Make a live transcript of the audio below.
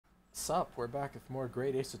Sup, we're back with more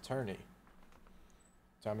Great Ace Attorney.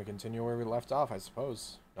 Time to continue where we left off, I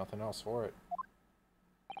suppose. Nothing else for it.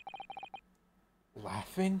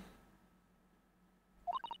 Laughing?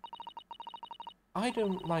 I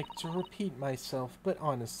don't like to repeat myself, but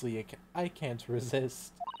honestly, I can't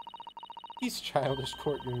resist. These childish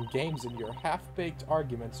courtroom games and your half-baked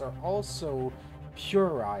arguments are all so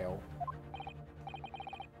puerile.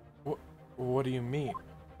 What do you mean?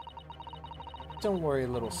 Don't worry,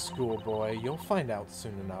 little schoolboy. You'll find out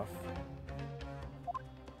soon enough.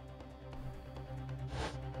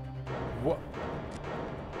 What?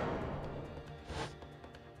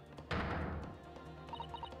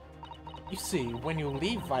 You see, when you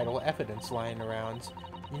leave vital evidence lying around,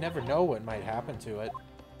 you never know what might happen to it.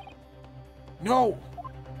 No!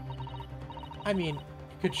 I mean, you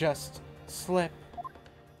could just slip.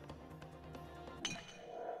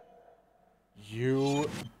 You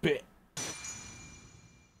bit.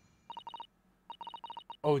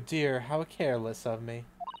 Oh dear, how careless of me.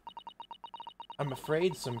 I'm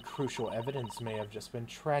afraid some crucial evidence may have just been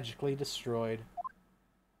tragically destroyed.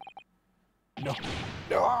 No.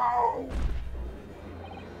 No!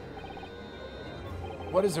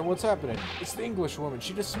 What is it? What's happening? It's the English woman.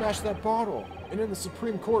 She just smashed that bottle. And in the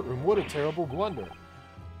Supreme Courtroom, what a terrible blunder.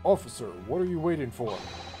 Officer, what are you waiting for?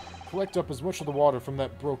 Collect up as much of the water from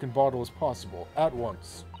that broken bottle as possible, at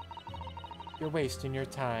once. You're wasting your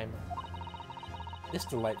time. This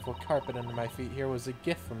delightful carpet under my feet here was a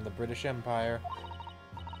gift from the British Empire.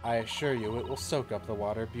 I assure you it will soak up the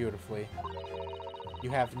water beautifully. You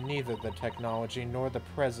have neither the technology nor the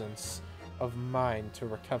presence of mind to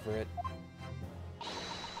recover it.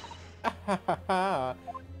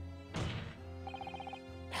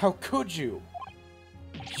 How could you?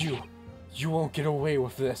 You won't get away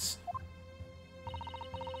with this.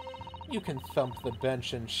 You can thump the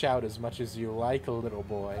bench and shout as much as you like, little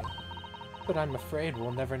boy. But I'm afraid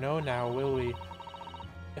we'll never know now, will we?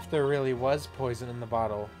 If there really was poison in the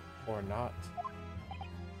bottle, or not.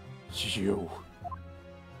 You.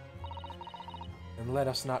 And let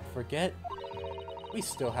us not forget, we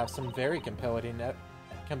still have some very compelling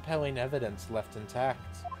evidence left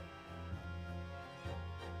intact.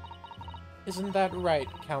 Isn't that right,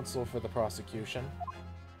 counsel for the prosecution?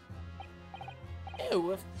 Oh,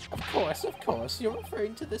 of course. You're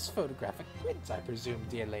referring to this photographic print, I presume,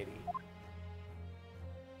 dear lady.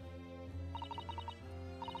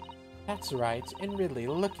 That's right, and really,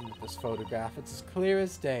 looking at this photograph, it's as clear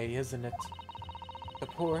as day, isn't it? The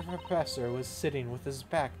poor professor was sitting with his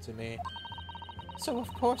back to me. So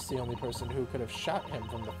of course the only person who could have shot him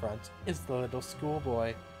from the front is the little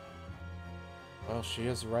schoolboy. Well, she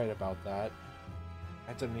is right about that.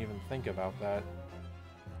 I didn't even think about that.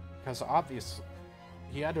 Because obviously,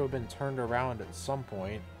 he had to have been turned around at some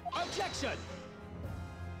point. Objection!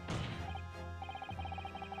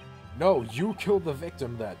 No, you killed the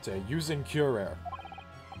victim that day, using Cure.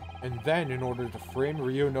 And then, in order to frame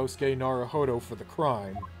Ryunosuke Naruhodo for the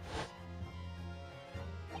crime,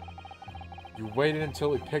 you waited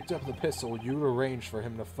until he picked up the pistol you'd arranged for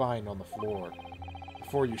him to find on the floor,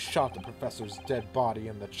 before you shot the professor's dead body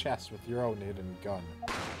in the chest with your own hidden gun.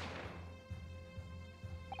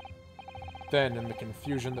 Then, in the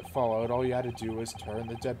confusion that followed, all you had to do was turn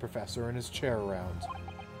the dead professor in his chair around.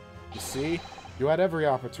 You see? You had every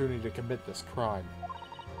opportunity to commit this crime.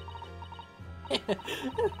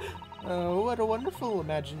 Oh, what a wonderful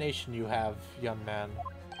imagination you have, young man.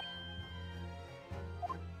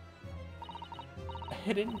 A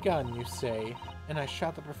hidden gun, you say, and I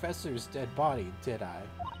shot the professor's dead body, did I?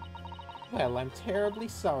 Well, I'm terribly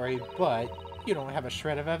sorry, but you don't have a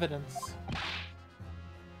shred of evidence.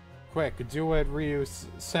 Quick, do what Ryu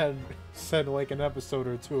said like an episode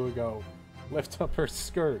or two ago. Lift up her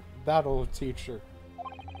skirt. That'll teach her.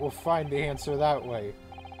 We'll find the answer that way.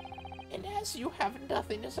 And as you have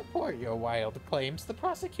nothing to support your wild claims, the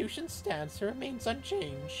prosecution's stance remains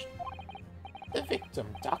unchanged. The victim,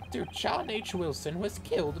 Dr. John H. Wilson, was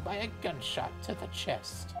killed by a gunshot to the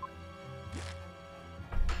chest.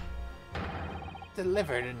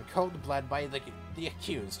 Delivered in cold blood by the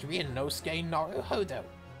accused, Ryunosuke Naruhodo.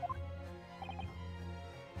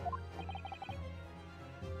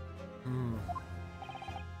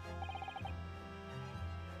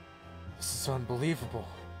 This is unbelievable.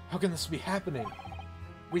 How can this be happening?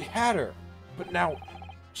 We had her, but now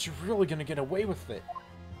she's really gonna get away with it.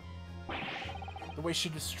 The way she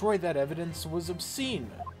destroyed that evidence was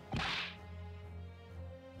obscene.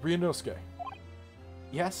 Ryunosuke.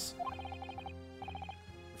 Yes?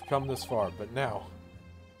 We've come this far, but now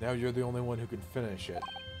you're the only one who can finish it.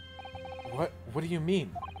 What do you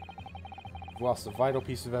mean? You've lost a vital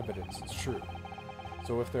piece of evidence, it's true.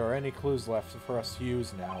 So if there are any clues left for us to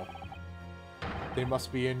use now, they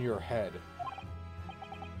must be in your head.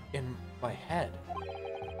 In my head?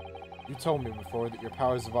 You told me before that your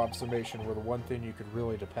powers of observation were the one thing you could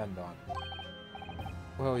really depend on.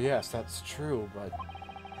 Well, yes, that's true, but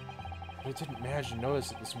I didn't manage to notice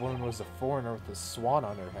that this woman was a foreigner with a swan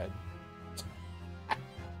on her head.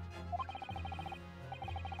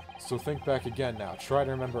 So think back again now. Try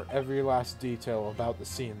to remember every last detail about the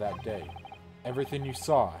scene that day. Everything you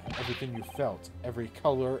saw, everything you felt, every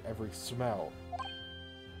color, every smell.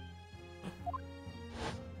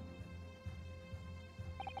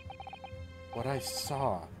 What I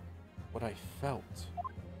saw, what I felt.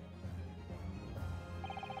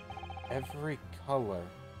 Every color.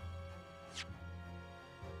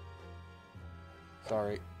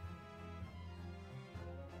 Sorry.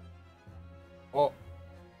 Oh.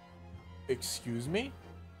 Excuse me?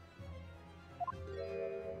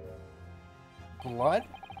 Blood?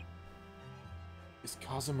 Is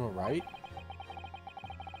Kazuma right?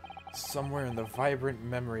 Somewhere in the vibrant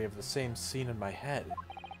memory of the same scene in my head.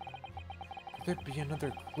 Could there be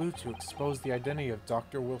another clue to expose the identity of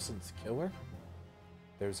Dr. Wilson's killer?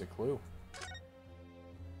 There's a clue.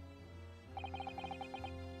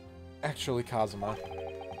 Actually, Kazuma,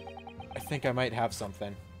 I think I might have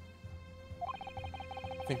something.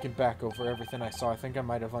 Thinking back over everything I saw, I think I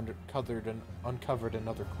might have uncovered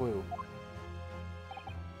another clue.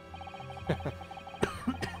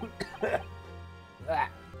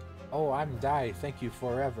 Oh, I'm Dai. Thank you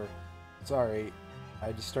forever. Sorry,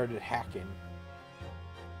 I just started hacking.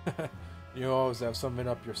 You always have something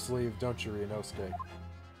up your sleeve, don't you, Ryunosuke?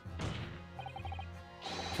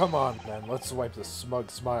 Come on, then. Let's wipe the smug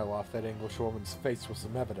smile off that Englishwoman's face with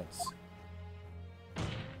some evidence.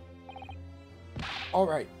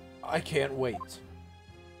 Alright, I can't wait.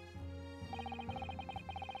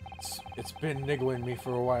 It's been niggling me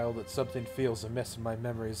for a while that something feels amiss in my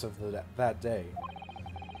memories of that day.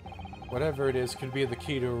 Whatever it is could be the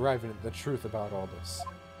key to arriving at the truth about all this.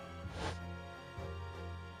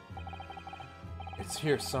 It's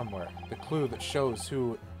here somewhere, the clue that shows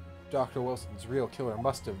who Dr. Wilson's real killer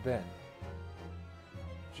must have been.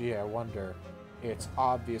 Gee, I wonder. It's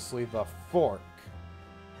obviously the fork.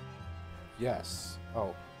 Yes.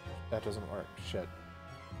 Oh, that doesn't work. Shit.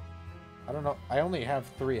 I don't know. I only have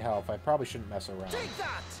 3 health. I probably shouldn't mess around. Take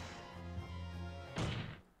that!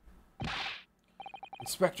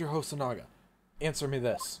 Inspector Hosonaga, answer me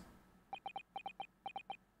this.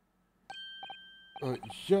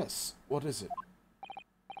 Yes. What is it?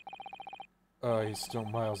 He's still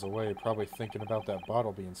miles away, probably thinking about that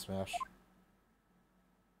bottle being smashed.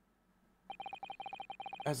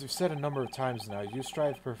 As you've said a number of times now, you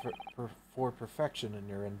strive for perfection in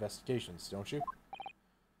your investigations, don't you?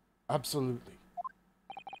 Absolutely.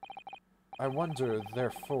 I wonder,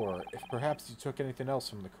 therefore, if perhaps you took anything else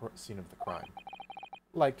from the scene of the crime.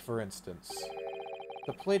 Like, for instance,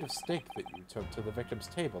 the plate of steak that you took to the victim's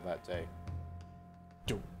table that day.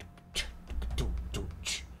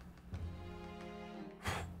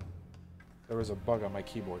 There was a bug on my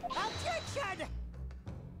keyboard. Objection!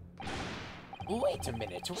 Wait a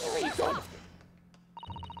minute, where are you going?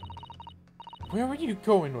 Where are you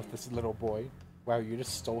going with this little boy? Wow, you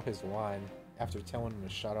just stole his line after telling him to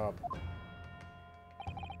shut up.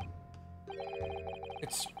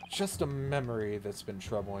 It's just a memory that's been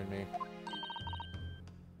troubling me.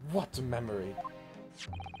 What memory?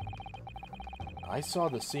 I saw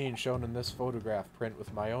the scene shown in this photograph print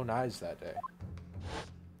with my own eyes that day.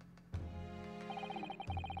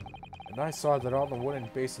 And I saw that on the wooden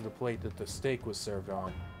base of the plate that the steak was served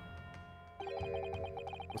on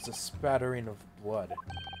was a spattering of blood.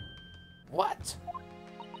 What?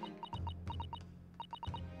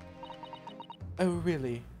 Oh,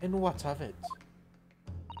 really? And what of it?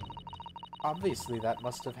 Obviously, that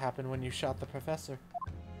must have happened when you shot the professor.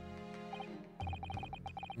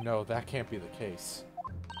 No, that can't be the case.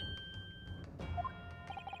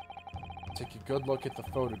 Take a good look at the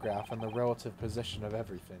photograph and the relative position of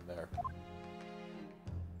everything there.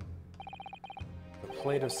 The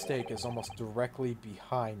plate of steak is almost directly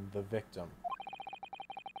behind the victim.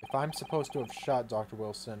 If I'm supposed to have shot Dr.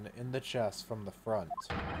 Wilson in the chest from the front,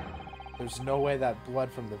 there's no way that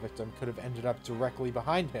blood from the victim could have ended up directly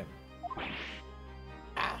behind him.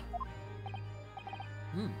 Ah!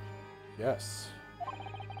 Yes.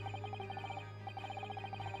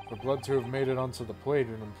 For blood to have made it onto the plate,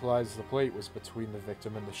 it implies the plate was between the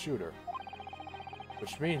victim and the shooter.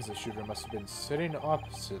 Which means the shooter must have been sitting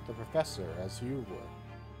opposite the professor, as you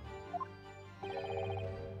were.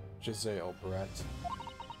 Giselle, Brett.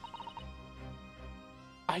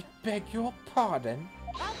 I beg your pardon?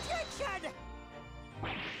 Objection!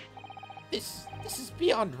 This is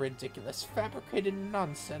beyond ridiculous, fabricated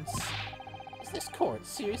nonsense. Is this court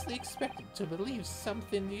seriously expected to believe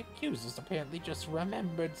something the accusers apparently just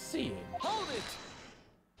remembered seeing? Hold it!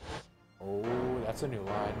 Oh, that's a new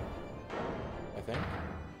line, I think.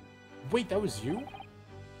 Wait, that was you?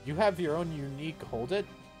 You have your own unique hold it?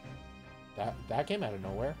 That came out of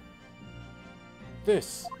nowhere.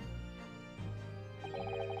 This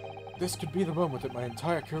could be the moment that my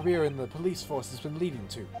entire career in the police force has been leading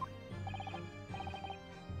to.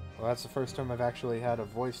 Well, that's the first time I've actually had a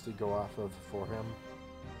voice to go off of for him.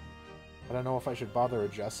 I don't know if I should bother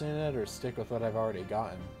adjusting it or stick with what I've already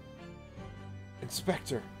gotten.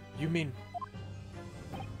 Inspector, you mean...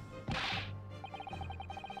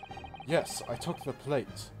 Yes, I took the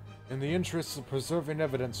plate. In the interests of preserving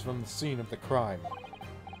evidence from the scene of the crime.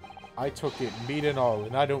 I took it, meat and all,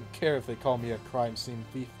 and I don't care if they call me a crime scene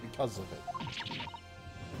thief because of it.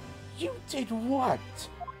 You did what?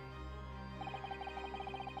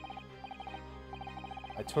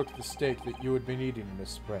 I took the steak that you had been eating,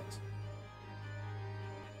 Miss Brett.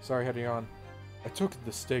 Sorry, heading on. I took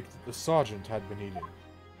the steak that the sergeant had been eating.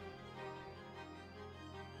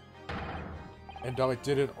 And I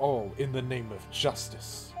did it all in the name of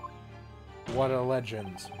justice. What a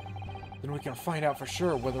legend. Then we can find out for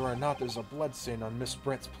sure whether or not there's a bloodstain on Miss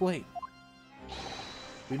Brett's plate.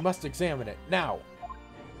 We must examine it, now!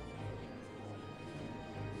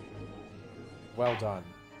 Well done.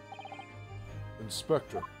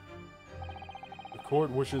 Inspector, the court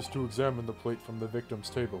wishes to examine the plate from the victim's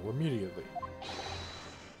table immediately.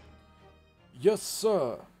 Yes,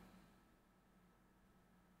 sir!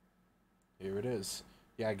 Here it is.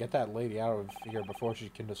 Yeah, get that lady out of here before she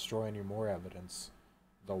can destroy any more evidence.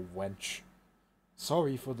 The wench.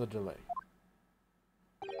 Sorry for the delay.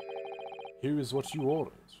 Here is what you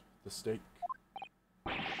ordered. The steak.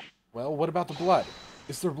 Well, what about the blood?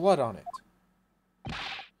 Is there blood on it?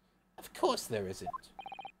 Of course there isn't.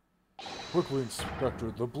 Quickly,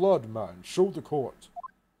 Inspector, the blood man. Show the court.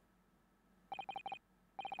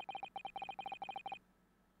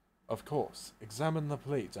 Of course. Examine the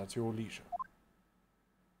plate at your leisure.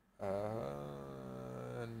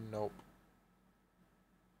 Nope.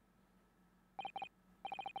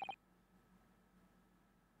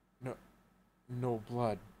 No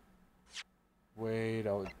blood. Wait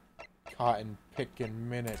a cotton picking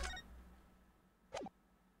minute.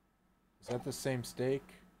 Is that the same steak?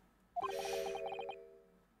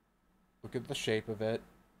 Look at the shape of it.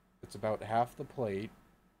 It's about half the plate.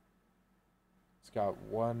 It's got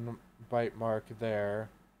one bite mark there.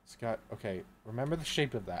 It's got... Okay, remember the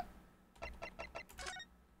shape of that.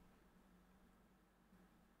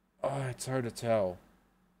 Oh, it's hard to tell.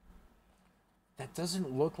 That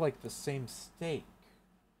doesn't look like the same steak.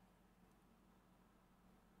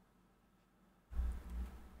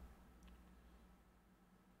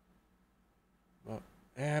 Well,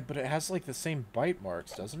 yeah, but it has like the same bite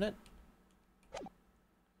marks, doesn't it?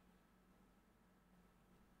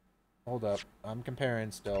 Hold up. I'm comparing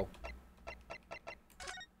still.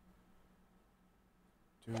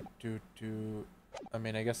 I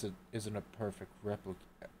mean, I guess it isn't a perfect replica.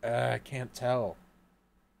 I can't tell.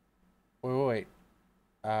 Wait.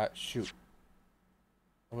 Shoot.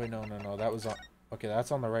 Oh, wait, no. That was on... Okay,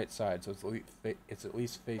 that's on the right side, so it's at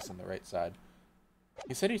least facing the right side.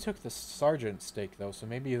 He said he took the sergeant steak, though, so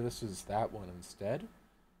maybe this is that one instead?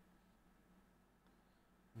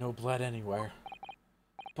 No blood anywhere.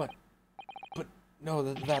 But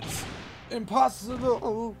no, that's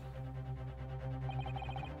impossible!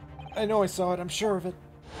 I know I saw it, I'm sure of it.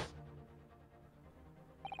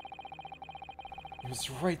 It was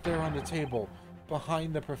right there on the table,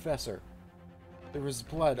 behind the professor. There was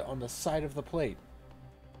blood on the side of the plate.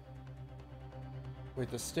 Wait,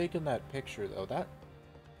 the steak in that picture, though, that...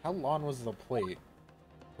 How long was the plate?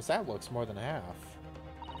 Because that looks more than half.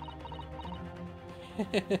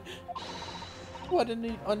 What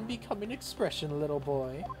an unbecoming expression, little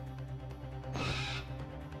boy.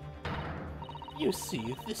 You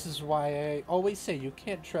see, this is why I always say you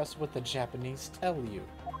can't trust what the Japanese tell you.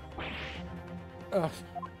 Ugh.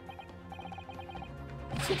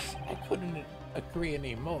 Sis, I couldn't agree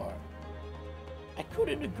anymore. I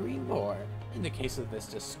couldn't agree more in the case of this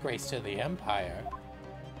disgrace to the Empire.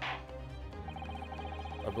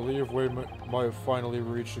 I believe we might have finally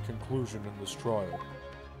reached a conclusion in this trial.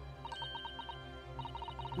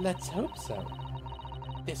 Let's hope so.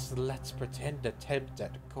 This let's pretend attempt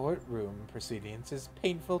at courtroom proceedings is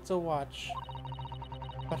painful to watch.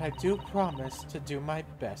 But I do promise to do my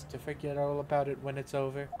best to forget all about it when it's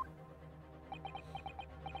over.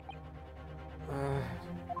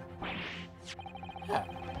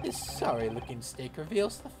 This sorry-looking steak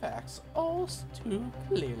reveals the facts all too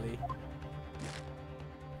clearly.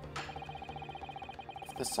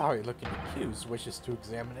 If the sorry-looking accused wishes to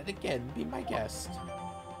examine it again, be my guest.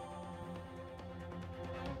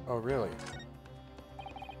 Oh, really?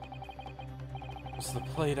 Was the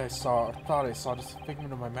plate I thought I saw just a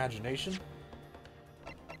figment of my imagination?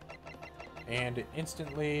 And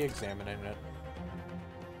instantly examining it.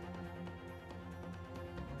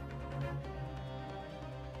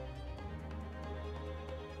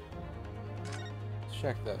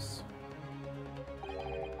 Check this.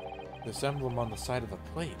 This emblem on the side of the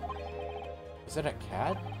plate. Is that a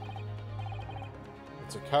cat?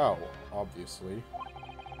 It's a cow, obviously.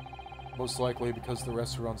 Most likely because the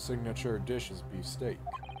restaurant's signature dish is beef steak.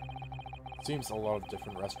 It seems a lot of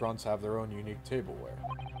different restaurants have their own unique tableware.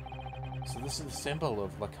 So this is the symbol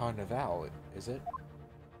of Le Carnaval, is it?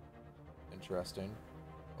 Interesting.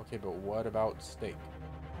 Okay, but what about steak?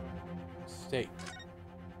 Steak.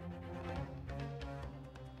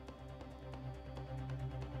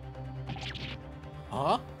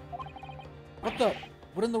 Huh?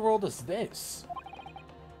 What in the world is this?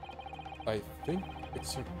 I think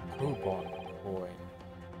it's a Koban coin.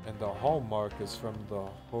 And the hallmark is from the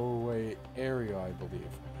Hoei area, I believe.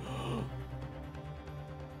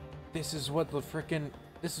 This is what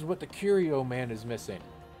the Curio man is missing.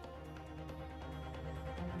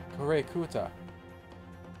 Korekuta.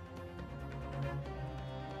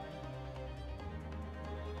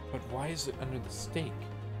 But why is it under the steak?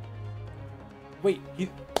 Wait, he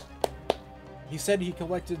said he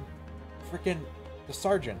collected frickin' the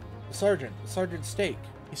sergeant's steak.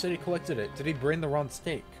 He said he collected it. Did he bring the wrong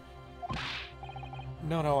steak?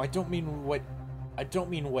 No, I don't mean what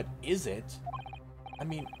is it? I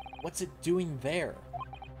mean, what's it doing there?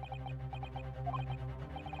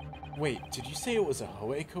 Wait, did you say it was a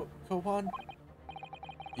Hoei Koban?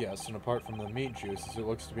 Yes, and apart from the meat juices, it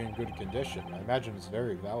looks to be in good condition. I imagine it's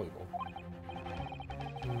very valuable.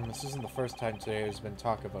 This isn't the first time today there's been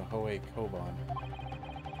talk of a Hoei Koban.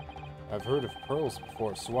 I've heard of pearls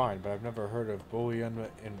before swine, but I've never heard of bullion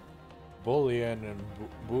and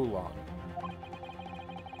Bulan.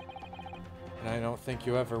 And I don't think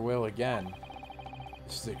you ever will again.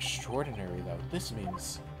 This is extraordinary, though. This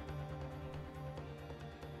means...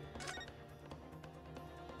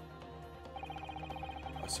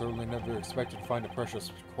 I certainly never expected to find a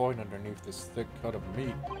precious coin underneath this thick cut of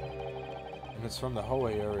meat. And it's from the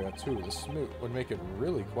Hoei area, too. The smooth would make it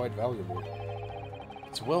really quite valuable.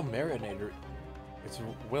 It's well marinated. It's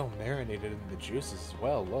well marinated in the juices as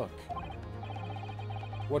well, look.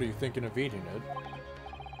 What, are you thinking of eating it?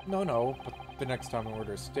 No, but the next time I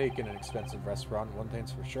order a steak in an expensive restaurant, one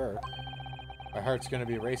thing's for sure. My heart's gonna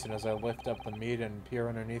be racing as I lift up the meat and peer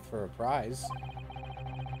underneath for a prize.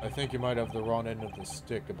 I think you might have the wrong end of the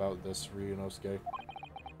stick about this, Ryunosuke.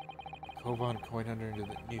 Koban coin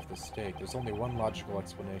underneath the steak. There's only one logical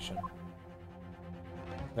explanation.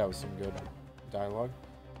 That was some good dialogue.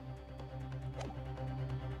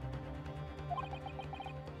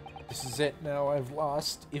 This is it now. I've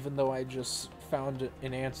lost, even though I just found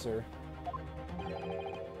an answer.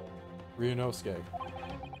 Ryunosuke.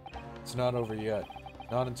 It's not over yet.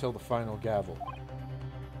 Not until the final gavel.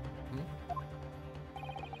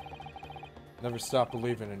 Never stop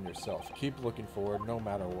believing in yourself. Keep looking forward, no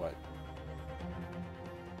matter what.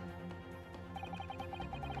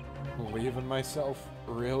 Believe in myself?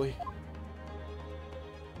 Really?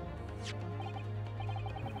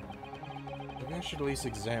 Maybe I should at least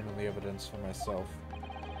examine the evidence for myself.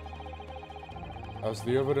 As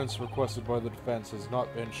the evidence requested by the defense has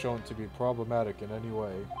not been shown to be problematic in any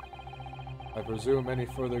way, I presume any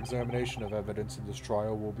further examination of evidence in this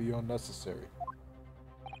trial will be unnecessary.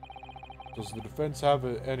 Does the defense have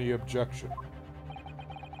any objection?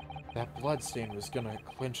 That bloodstain was gonna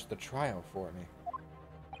clinch the trial for me.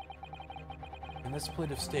 Can this plate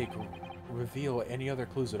of steak reveal any other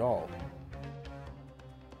clues at all?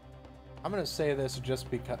 I'm gonna say this just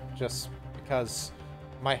because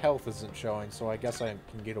my health isn't showing, so I guess I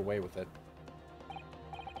can get away with it.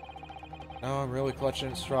 No, I'm really clutching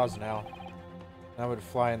at straws now. That would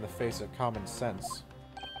fly in the face of common sense.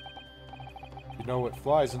 You know what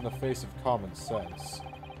flies in the face of common sense?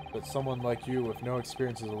 That someone like you with no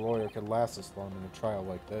experience as a lawyer could last this long in a trial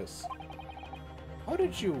like this. How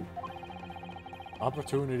did you...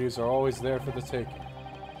 Opportunities are always there for the taking,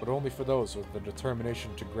 but only for those with the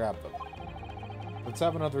determination to grab them. Let's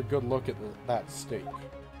have another good look at that steak.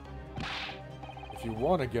 If you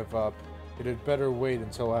want to give up, it had better wait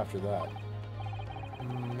until after that.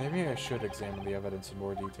 Maybe I should examine the evidence in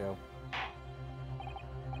more detail.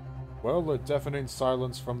 Well, a deafening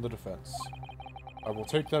silence from the defense. I will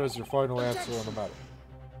take that as your final answer on the matter.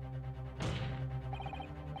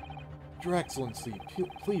 Your Excellency,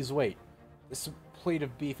 please wait. This plate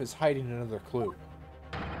of beef is hiding another clue.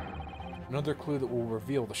 Another clue that will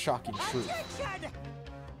reveal the shocking truth.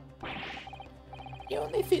 The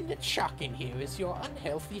only thing that's shocking here is your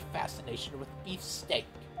unhealthy fascination with beef steak.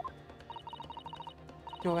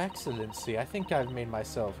 Your Excellency, I think I've made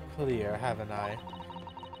myself clear, haven't I?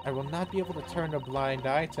 I will not be able to turn a blind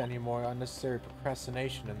eye to any more unnecessary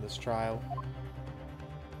procrastination in this trial.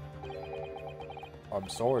 I'm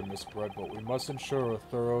sorry, Miss Bread, but we must ensure a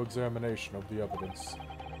thorough examination of the evidence.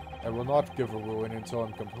 I will not give a ruling until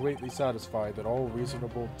I'm completely satisfied that all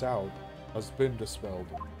reasonable doubt has been dispelled.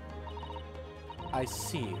 I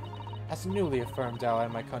see. As a newly affirmed ally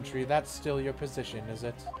in my country, that's still your position, is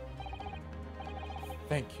it?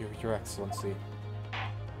 Thank you, Your Excellency.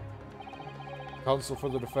 Counsel for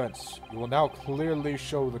the defense, you will now clearly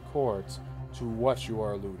show the court to what you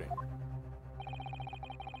are alluding.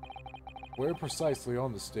 Where precisely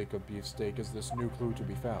on the steak of beefsteak is this new clue to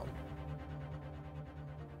be found?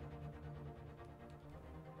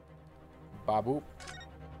 Babu?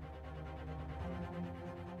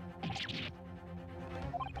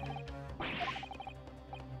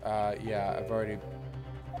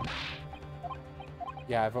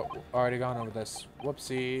 Yeah, I've already gone over this.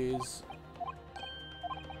 Whoopsies.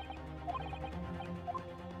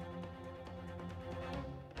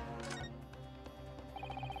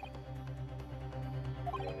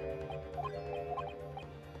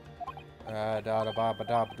 Da da ba ba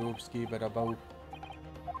da ba doop ski ba da boop.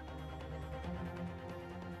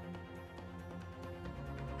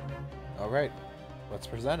 Alright, let's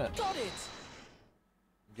present it. Got it!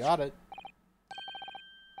 Got it.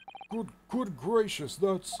 Good gracious,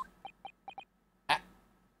 that's...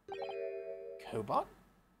 Koban?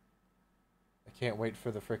 I can't wait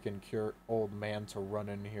for the frickin' old man to run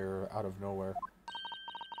in here out of nowhere.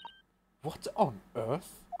 What on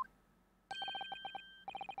earth?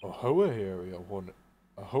 Ahoe area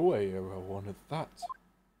wanted that.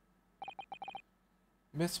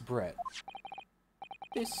 Miss Brett,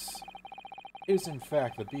 this is in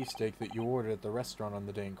fact the beefsteak that you ordered at the restaurant on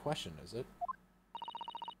the day in question, is it?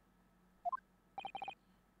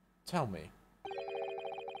 Tell me,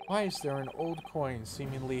 why is there an old coin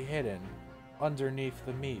seemingly hidden underneath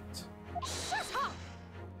the meat? Shut up!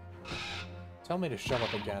 Tell me to shut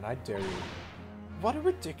up again, I dare you. What a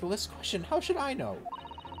ridiculous question, how should I know?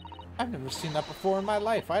 I've never seen that before in my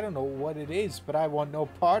life. I don't know what it is, but I want no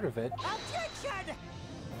part of it. Objection!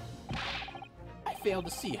 I fail to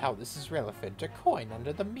see how this is relevant. A coin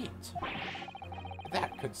under the meat.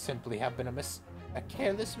 That could simply have been a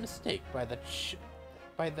careless mistake by the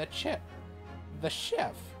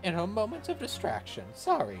chef in a moment of distraction.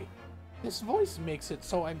 Sorry. This voice makes it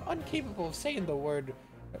so I'm incapable of saying the word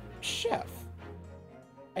chef.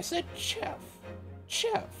 I said chef.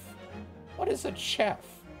 Chef. What is a chef?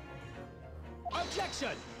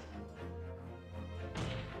 Objection!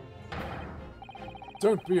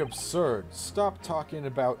 Don't be absurd. Stop talking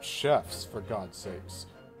about chefs, for God's sakes.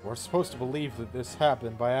 We're supposed to believe that this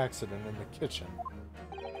happened by accident in the kitchen.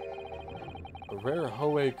 A rare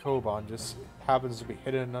Hoei Koban just happens to be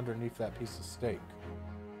hidden underneath that piece of steak.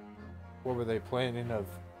 What were they planning of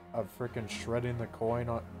frickin' shredding the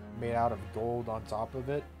coin made out of gold on top of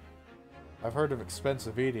it? I've heard of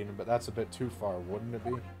expensive eating, but that's a bit too far, wouldn't it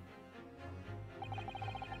be?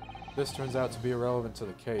 This turns out to be irrelevant to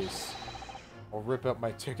the case. I'll rip up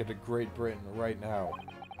my ticket to Great Britain right now.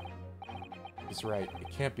 He's right, it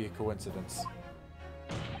can't be a coincidence.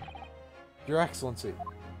 Your Excellency.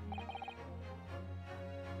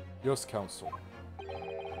 Yes, Counsel.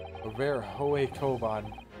 A rare Hoei Koban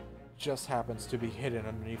just happens to be hidden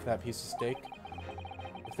underneath that piece of steak.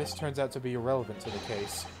 If this turns out to be irrelevant to the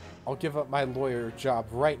case, I'll give up my lawyer job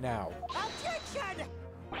right now. Objection!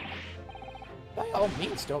 By all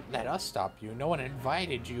means, don't let us stop you. No one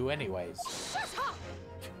invited you anyways. Shut up!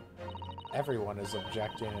 Everyone is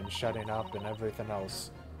objecting and shutting up and everything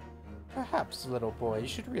else. Perhaps, little boy, you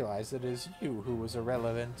should realize it is you who was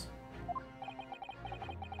irrelevant.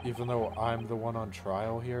 Even though I'm the one on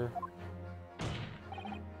trial here?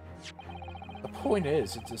 The point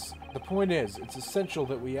is, it's essential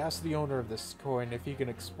that we ask the owner of this coin if he can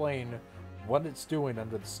explain what it's doing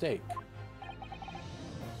under the steak.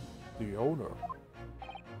 The owner?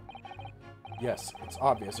 Yes, it's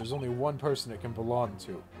obvious. There's only one person it can belong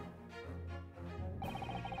to.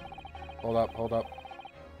 Hold up, hold up.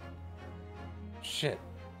 Shit.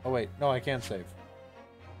 Oh wait, no, I can't save.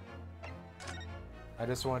 I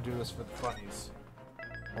just want to do this for the funnies.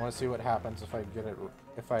 I want to see what happens if I get it,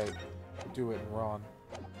 if I do it wrong.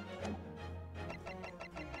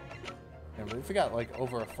 And we've got like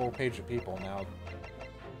over a full page of people now.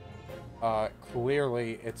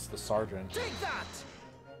 Clearly it's the sergeant. Take that!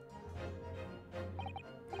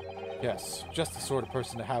 Yes, just the sort of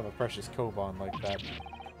person to have a precious Koban like that.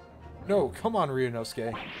 No, come on,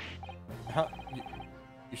 Ryunosuke.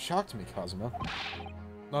 You shocked me, Kazuma.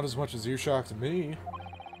 Not as much as you shocked me.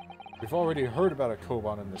 We've already heard about a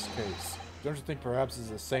Koban in this case. Don't you think perhaps it's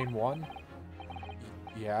the same one?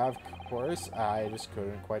 Yeah, of course. I just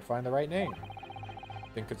couldn't quite find the right name.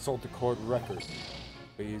 Then consult the court record,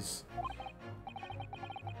 please.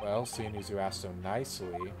 Well, seeing as you asked so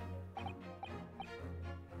nicely...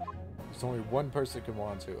 There's only one person can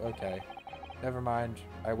want to. Okay. Never mind.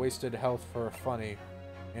 I wasted health for a funny,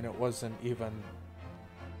 and it wasn't even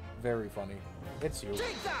very funny. It's you.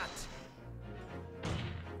 Take that!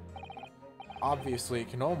 Obviously, it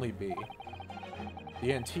can only be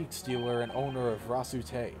the antique dealer and owner of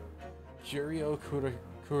Rasute, Kiryu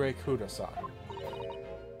Kurekuda-san.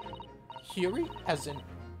 Kiri? As in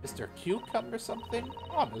Mr. Cucumber or something?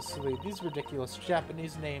 Honestly, these ridiculous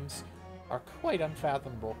Japanese names are quite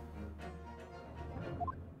unfathomable.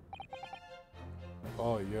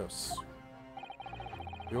 Oh, yes.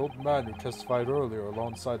 The old man who testified earlier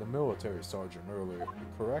alongside the military sergeant earlier,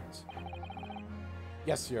 correct?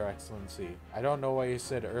 Yes, Your Excellency. I don't know why you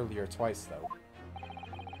said earlier twice, though.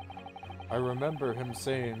 I remember him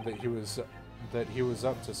saying that he was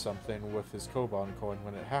up to something with his Koban coin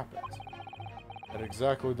when it happened. At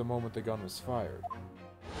exactly the moment the gun was fired.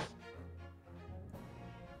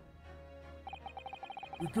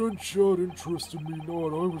 The gunshot interested me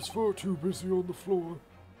not. I was far too busy on the floor.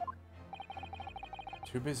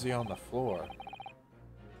 Too busy on the floor?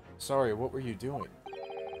 Sorry, what were you doing?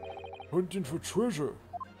 Hunting for treasure.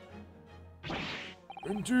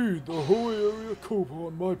 Indeed, the whole area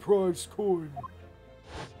Koban, my prized coin.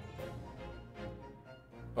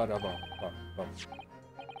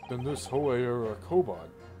 Then this whole area Koban,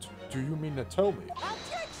 do you mean to tell me?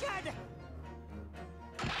 Objection!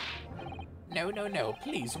 No,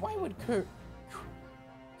 please, why would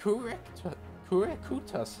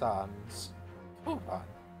Kurekuta-san's Koban?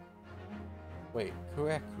 Wait,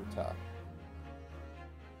 Kurekuta.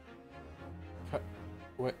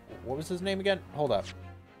 Wait, what was his name again? Hold up.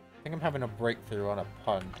 I think I'm having a breakthrough on a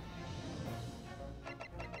pun.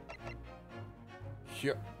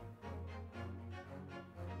 Curio.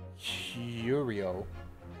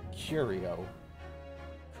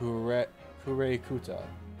 Kurekuta.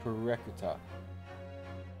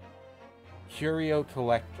 Curio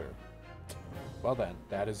Collector. Well then,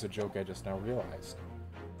 that is a joke I just now realized.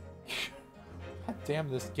 God damn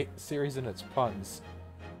this series and its puns.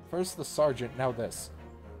 First the sergeant, now this.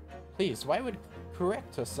 Please, why would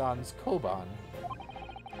Kurekuta-san's Koban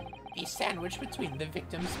be sandwiched between the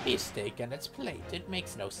victim's beefsteak and its plate? It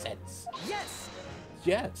makes no sense. Yes!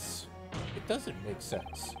 Yes, it doesn't make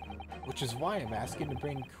sense. Which is why I'm asking to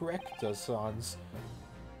bring Kurekuta-san's...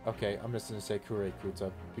 Okay, I'm just gonna say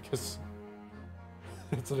Kurekuta, because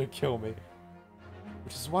it's gonna kill me.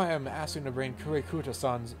 Which is why I'm asking to bring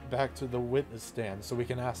Kurekuta-san's back to the witness stand so we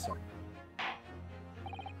can ask him.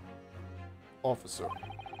 Officer,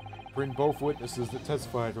 bring both witnesses that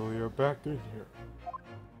testified earlier back in here.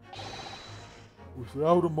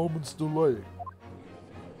 Without a moment's delay.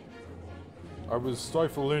 I was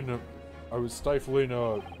stifling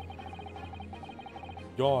a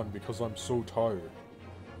yawn because I'm so tired.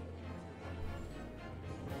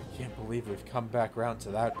 I can't believe we've come back around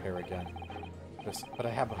to that pair again. But I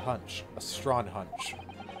have a hunch, a strong hunch,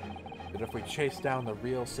 that if we chase down the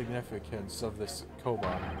real significance of this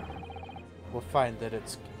Koban, we'll find that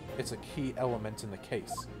it's a key element in the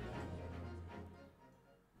case.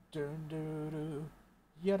 Dun dun dun,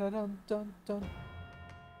 yada dun dun dun.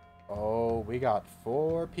 Oh, we got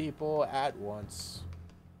 4 people at once.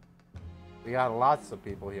 We got lots of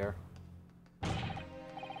people here.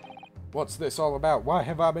 What's this all about? Why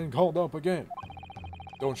have I been called up again?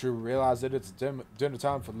 Don't you realize that it's dinner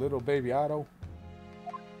time for little baby Otto?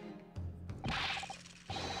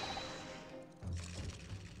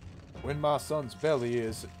 When my son's belly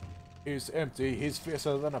is empty, he's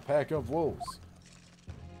fiercer than a pack of wolves.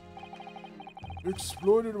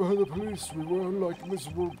 Exploited by the police, we were like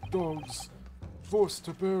miserable dogs, forced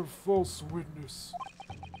to bear false witness.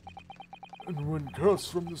 And when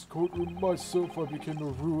cast from this courtroom myself, I became a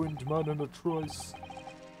ruined man in a trice.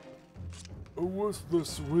 A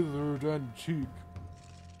worthless, withered antique.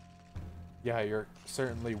 Yeah, you're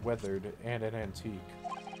certainly weathered and an antique.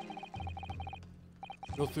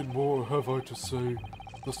 Nothing more have I to say.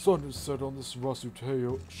 The sun is set on this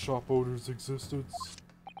Rasute shop owner's existence.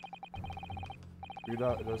 Be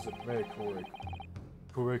that as it may, Corey.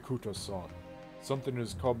 Kurekuta-san, something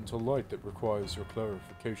has come to light that requires your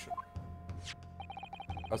clarification.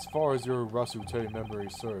 As far as your Rasute memory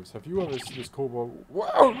serves, have you ever seen this kobold?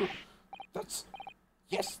 Wow!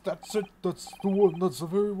 Yes, that's it! That's the one! That's the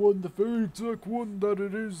very one! The very exact one that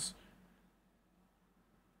it is!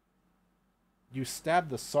 You stabbed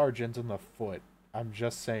the sergeant in the foot. I'm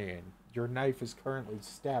just saying. Your knife is currently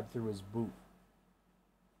stabbed through his boot.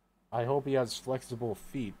 I hope he has flexible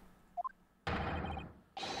feet.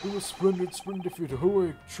 It was splendid, splendid,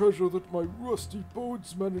 heroic treasure that my rusty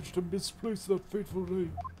bones managed to misplace that fateful day.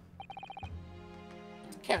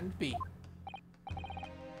 It can't be.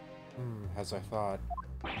 As I thought.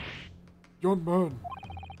 Young man,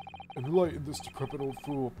 enlighten this decrepit old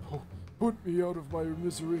fool. Put me out of my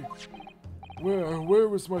misery. Where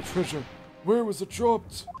was my treasure? Where was it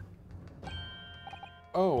dropped?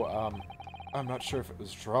 Oh, I'm not sure if it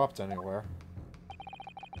was dropped anywhere.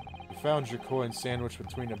 You found your coin sandwiched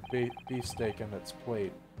between a beefsteak and its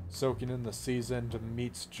plate, soaking in the seasoned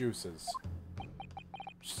meat's juices.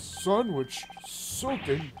 Sandwich?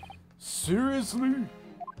 Soaking? Seriously?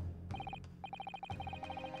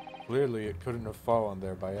 Clearly it couldn't have fallen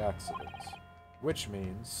there by accident. Which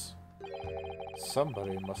means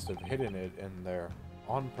somebody must have hidden it in there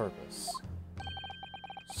on purpose.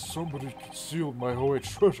 Somebody concealed my Hoei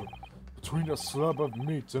treasure between a slab of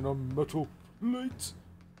meat and a metal plate?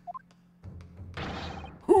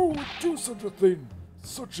 Who would do such a thing?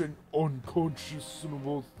 Such an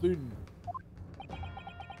unconscionable thing.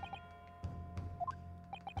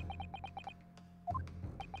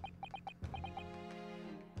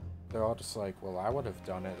 They're all just like, well, I would have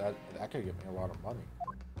done it. That could get me a lot of money.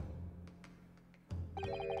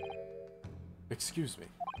 Excuse me.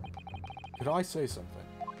 Could I say something?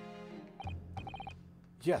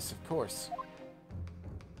 Yes, of course.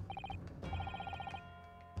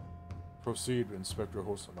 Proceed, Inspector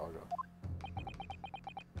Hosonaga.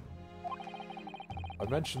 I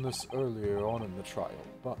mentioned this earlier on in the trial,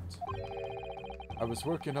 but I was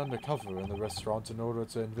working undercover in the restaurant in order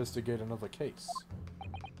to investigate another case.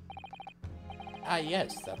 Ah,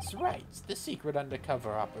 yes, that's right. The secret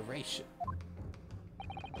undercover operation.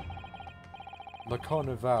 Le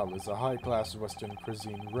Carnival is a high-class Western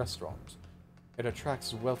cuisine restaurant. It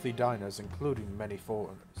attracts wealthy diners, including many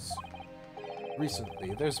foreigners.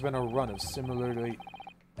 Recently, there's been a run of similarly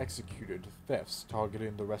executed thefts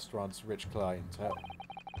targeting the restaurant's rich clientele.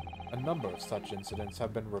 A number of such incidents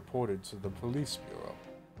have been reported to the police bureau.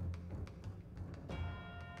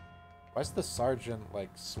 Why's the sergeant, like,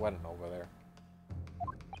 sweating over there?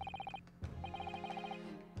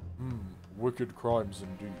 Wicked crimes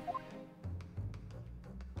indeed.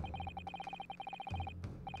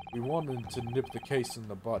 We wanted to nip the case in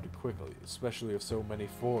the bud quickly, especially with so many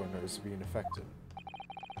foreigners being affected.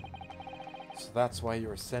 So that's why you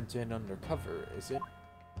were sent in undercover, is it?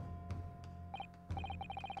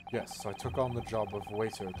 Yes, I took on the job of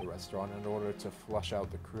waiter at the restaurant in order to flush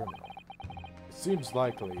out the criminal. It seems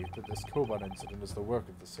likely that this Koban incident is the work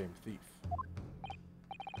of the same thief.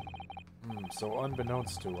 So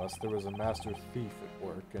unbeknownst to us, there was a master thief at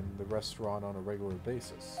work in the restaurant on a regular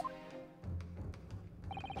basis.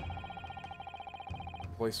 The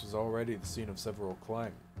place was already the scene of several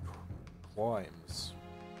climbs. What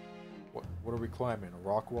are we climbing? A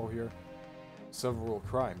rock wall here? Several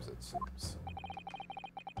crimes, it seems.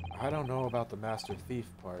 I don't know about the master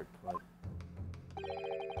thief part, but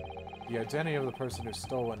the identity of the person who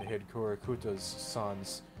stole and hid Kurikuta's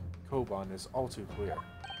son's Koban is all too clear.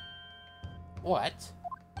 What?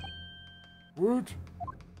 What?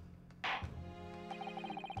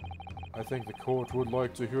 I think the court would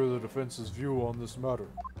like to hear the defense's view on this matter.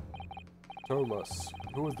 Tell us,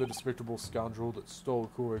 who is the despicable scoundrel that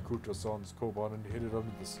stole Kurikuta-san's Koban and hid it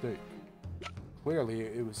under the steak? Clearly,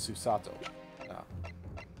 it was Susato.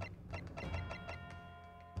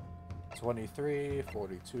 23,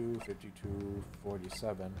 42, 52,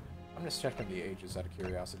 47. I'm just checking the ages out of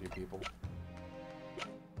curiosity, people.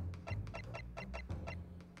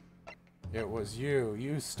 It was you.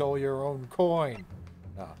 You stole your own coin.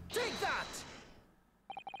 No. Take that!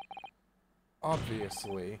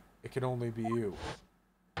 Obviously, it can only be you.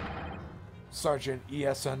 Sergeant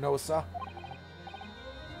Iesanosa?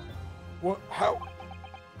 What? How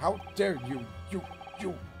dare you,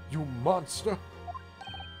 you monster?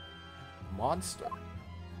 Monster?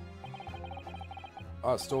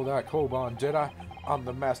 I stole that Koban, did I? I'm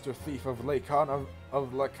the master thief of Le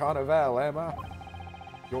Carnival, am I?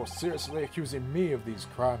 You're seriously accusing me of these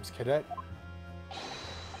crimes, cadet?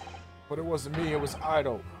 But it wasn't me, it was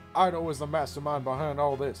Ido. Ido was the mastermind behind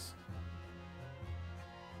all this.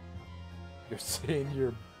 You're saying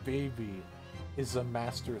your baby is a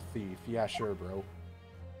master thief. Yeah, sure, bro.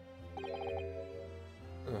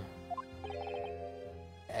 Ugh.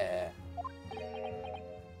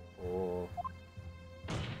 Oh.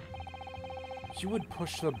 You would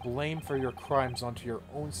push the blame for your crimes onto your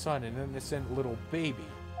own son, an innocent little baby.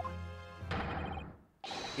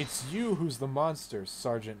 It's you who's the monster,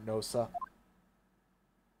 Sergeant Nosa.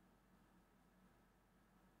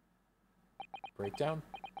 Breakdown?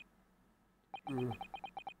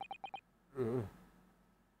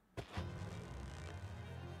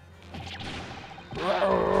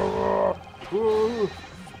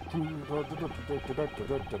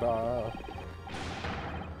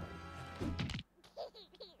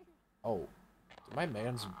 Oh, did my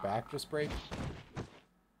man's back just break?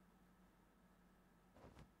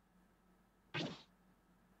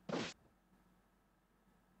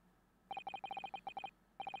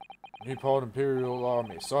 Nippon Imperial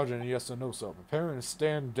Army, Sergeant Yasunosa, preparing to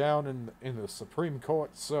stand down in the Supreme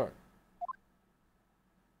Court, sir.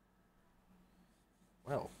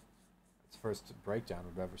 Well, that's the first breakdown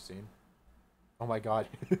I've ever seen. Oh my god.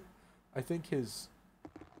 I think his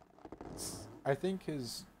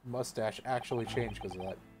mustache actually changed because of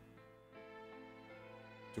that.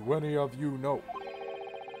 Do any of you know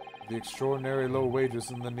the extraordinary low wages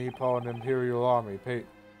in the Nippon Imperial Army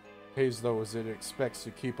pays those it expects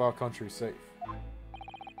to keep our country safe?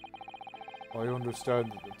 I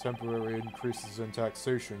understand that the temporary increases in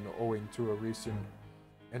taxation owing to a recent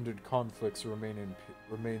ended conflicts remains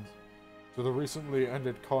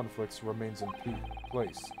in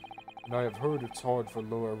place. And I have heard it's hard for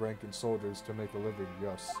lower ranking soldiers to make a living,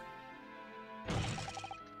 yes.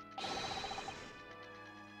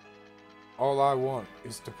 All I want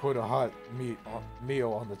is to put a hot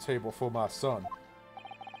meal on the table for my son.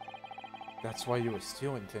 That's why you were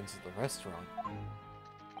stealing things at the restaurant.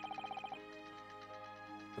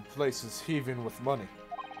 The place is heaving with money.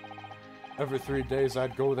 Every 3 days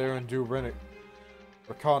I'd go there and do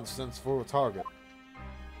reconnaissance for a target.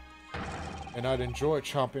 And I'd enjoy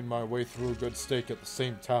chomping my way through a good steak at the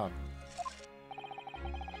same time.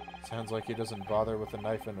 Sounds like he doesn't bother with a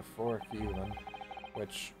knife and a fork even,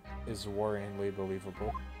 which is worryingly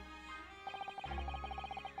believable.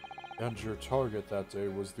 And your target that day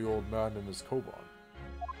was the old man in his koban.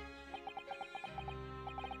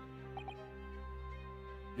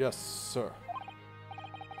 Yes, sir.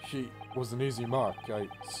 He was an easy mark. I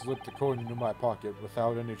slipped the coin into my pocket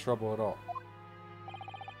without any trouble at all.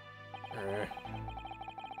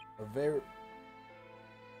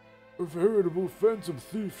 A veritable phantom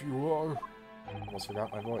thief you are. Almost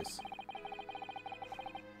forgot my voice.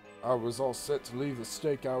 I was all set to leave the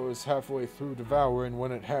steak I was halfway through devouring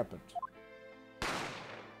when it happened.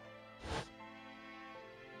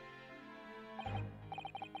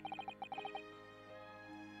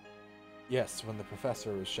 Yes, when the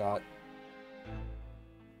professor was shot.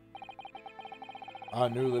 I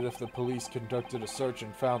knew that if the police conducted a search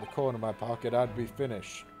and found the coin in my pocket, I'd be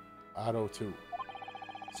finished. I'd owe too.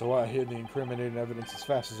 So I hid the incriminating evidence as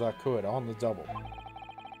fast as I could, on the double.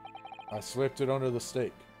 I slipped it under the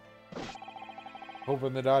steak,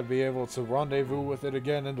 hoping that I'd be able to rendezvous with it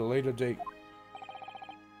again at a later date.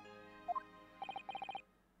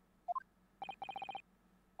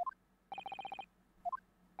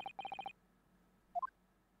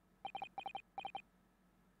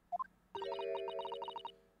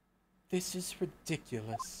 This is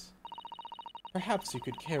ridiculous. Perhaps you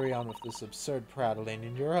could carry on with this absurd prattling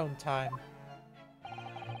in your own time.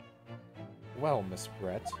 Well, Miss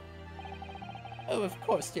Brett. Oh, of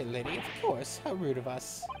course, dear lady, of course. How rude of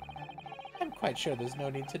us. I'm quite sure there's no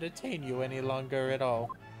need to detain you any longer at all.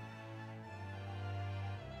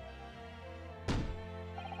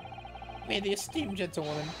 May the esteemed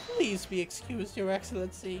gentlewoman please be excused, Your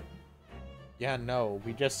Excellency. Yeah, no,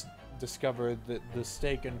 we just discovered that the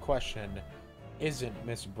steak in question isn't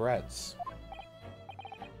Miss Brett's.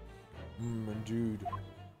 Indeed.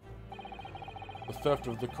 The theft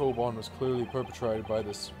of the koban was clearly perpetrated by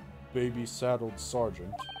this baby-saddled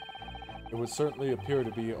sergeant. It would certainly appear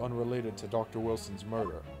to be unrelated to Dr. Wilson's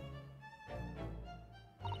murder.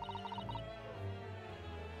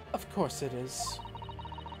 Of course it is.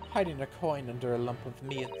 Hiding a coin under a lump of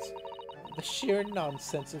meat. The sheer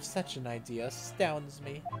nonsense of such an idea astounds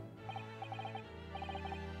me.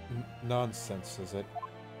 Nonsense, is it?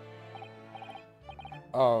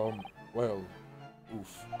 Well,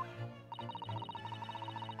 oof.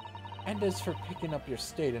 And as for picking up your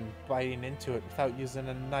steak and biting into it without using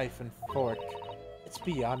a knife and fork, it's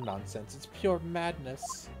beyond nonsense. It's pure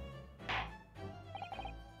madness.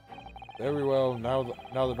 Very well, now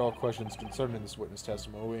that all questions concerning this witness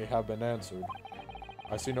testimony have been answered,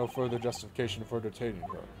 I see no further justification for detaining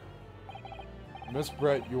her. Miss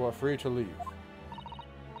Brett, you are free to leave.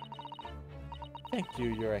 Thank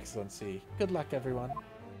you, Your Excellency. Good luck, everyone.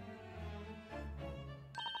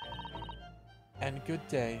 And good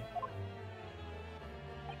day.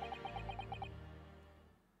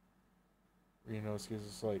 Ryunosuke's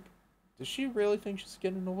just like, does she really think she's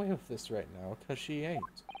getting away with this right now? Because she ain't.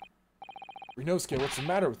 Ryunosuke, what's the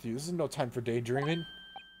matter with you? This is no time for daydreaming.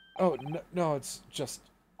 Oh, no, it's just...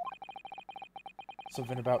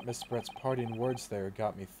 Something about Miss Brett's parting words there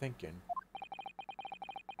got me thinking.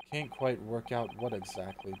 Can't quite work out what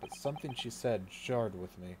exactly, but something she said jarred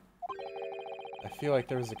with me. I feel like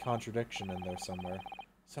there was a contradiction in there somewhere.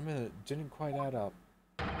 Something that didn't quite add up.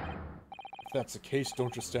 If that's the case,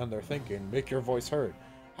 don't just stand there thinking. Make your voice heard.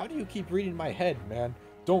 How do you keep reading my head, man?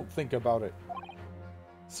 Don't think about it.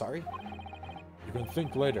 Sorry? You can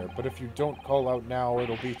think later, but if you don't call out now,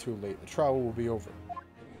 it'll be too late. The trial will be over.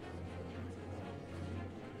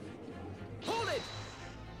 Hold it!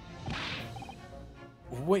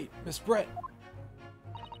 Wait, Miss Brett!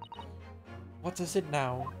 What is it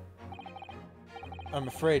now? I'm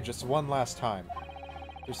afraid just one last time.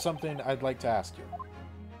 There's something I'd like to ask you.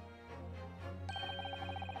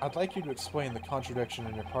 I'd like you to explain the contradiction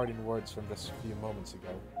in your parting words from just a few moments ago.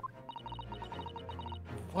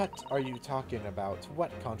 What are you talking about?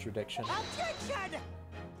 What contradiction? Attention!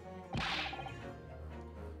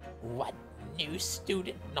 What new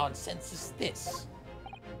student nonsense is this?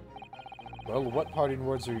 Well, what parting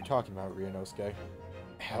words are you talking about, Ryunosuke?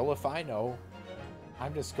 Hell if I know.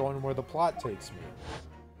 I'm just going where the plot takes me.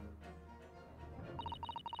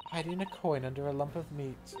 Hiding a coin under a lump of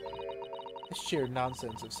meat. The sheer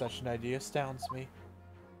nonsense of such an idea astounds me.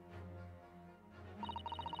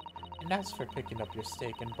 And as for picking up your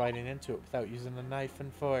steak and biting into it without using a knife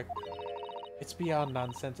and fork, it's beyond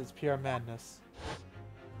nonsense, it's pure madness.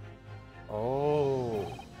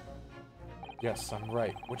 Oh. Yes, I'm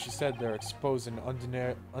right. What you said there exposed an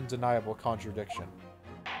undeniable contradiction.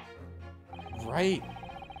 Right!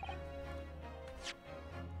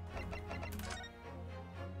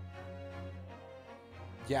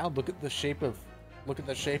 Yeah, look at the shape of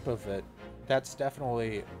it. That's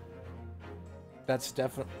definitely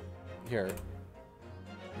here.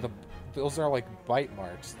 Those are like bite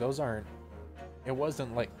marks. Those aren't. It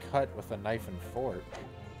wasn't like cut with a knife and fork.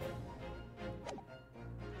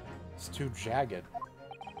 It's too jagged.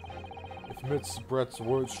 If Miss Brett's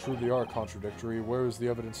words truly are contradictory, where is the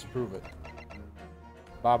evidence to prove it?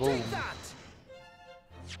 Baboom. Take that!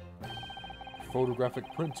 Photographic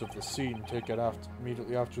print of the scene taken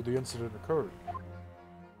immediately after the incident occurred.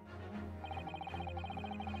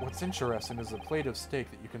 What's interesting is the plate of steak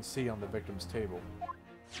that you can see on the victim's table.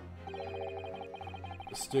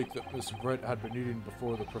 The steak that Miss Brett had been eating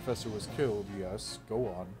before the professor was killed, yes. Go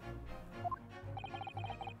on.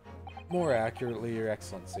 More accurately, Your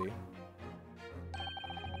Excellency.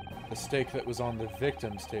 The steak that was on the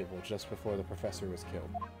victim's table just before the professor was killed.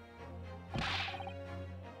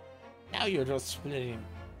 Now you're just splitting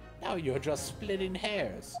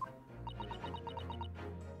hairs.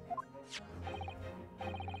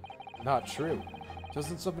 Not true.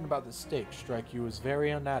 Doesn't something about the steak strike you as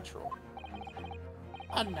very unnatural?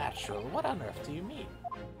 Unnatural? What on earth do you mean?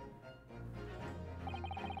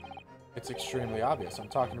 It's extremely obvious. I'm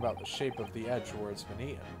talking about the shape of the edge where it's been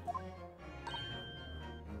eaten.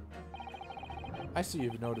 I see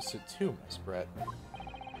you've noticed it too, Miss Brett.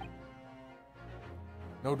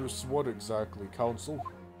 Notice what exactly, Counsel?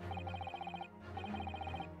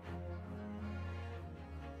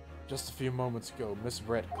 Just a few moments ago, Miss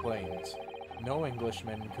Brett claimed no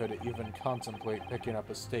Englishman could even contemplate picking up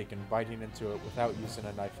a steak and biting into it without using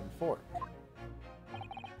a knife and fork.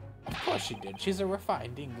 Of course she did. She's a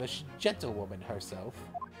refined English gentlewoman herself.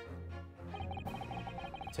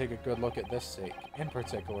 Take a good look at this steak, in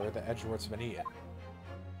particular the edge where it's been eaten.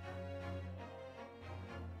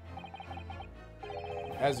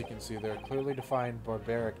 As you can see, there are clearly defined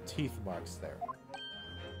barbaric teeth marks there.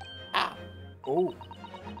 Ah! Oh!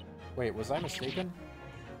 Wait, was I mistaken?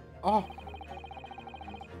 Oh!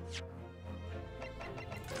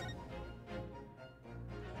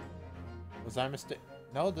 Was I mistaken?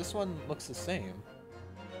 No, this one looks the same.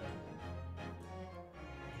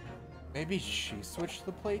 Maybe she switched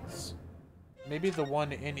the plates? Maybe the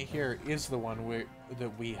one in here is the one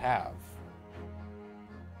that we have.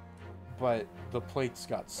 But the plates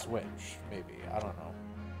got switched, maybe. I don't know.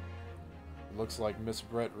 It looks like Miss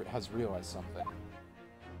Brett has realized something.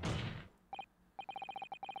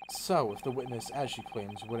 So, if the witness, as she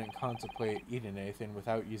claims, wouldn't contemplate eating anything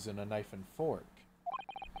without using a knife and fork,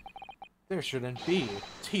 there shouldn't be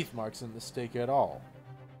teeth marks in the steak at all.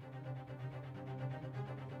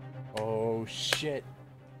 Oh shit.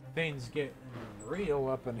 Things getting real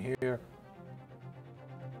up in here.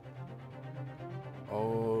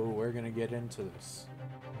 Oh, we're gonna get into this.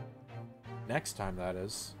 Next time, that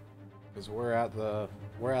is. Because we're at the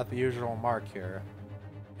usual mark here.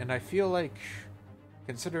 And I feel like,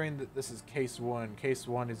 considering that this is case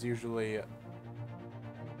one is usually,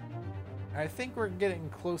 I think we're getting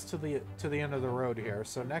close to the end of the road here.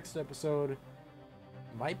 So next episode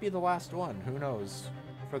might be the last one. Who knows?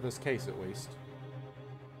 For this case, at least.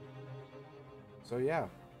 So yeah.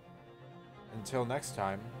 Until next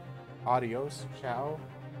time, adios, ciao,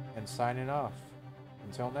 and signing off.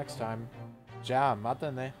 Until next time, ja,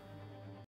 matane.